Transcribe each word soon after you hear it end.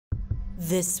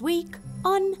This week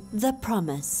on The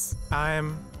Promise.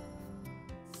 I'm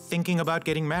thinking about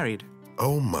getting married.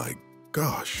 Oh my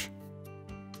gosh.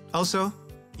 Also,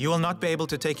 you will not be able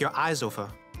to take your eyes off her.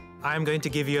 I'm going to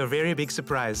give you a very big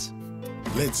surprise.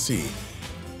 Let's see.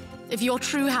 If your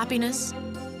true happiness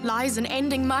lies in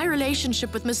ending my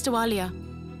relationship with Mr. Walia,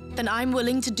 then I'm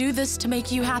willing to do this to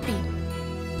make you happy.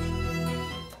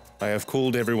 I have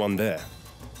called everyone there.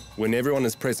 When everyone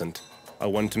is present, I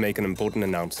want to make an important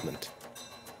announcement.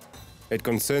 It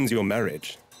concerns your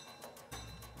marriage.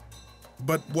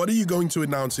 But what are you going to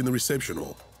announce in the reception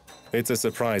hall? It's a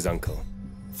surprise, Uncle.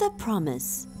 The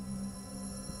Promise.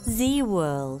 Z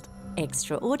World.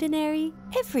 Extraordinary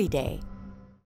every day.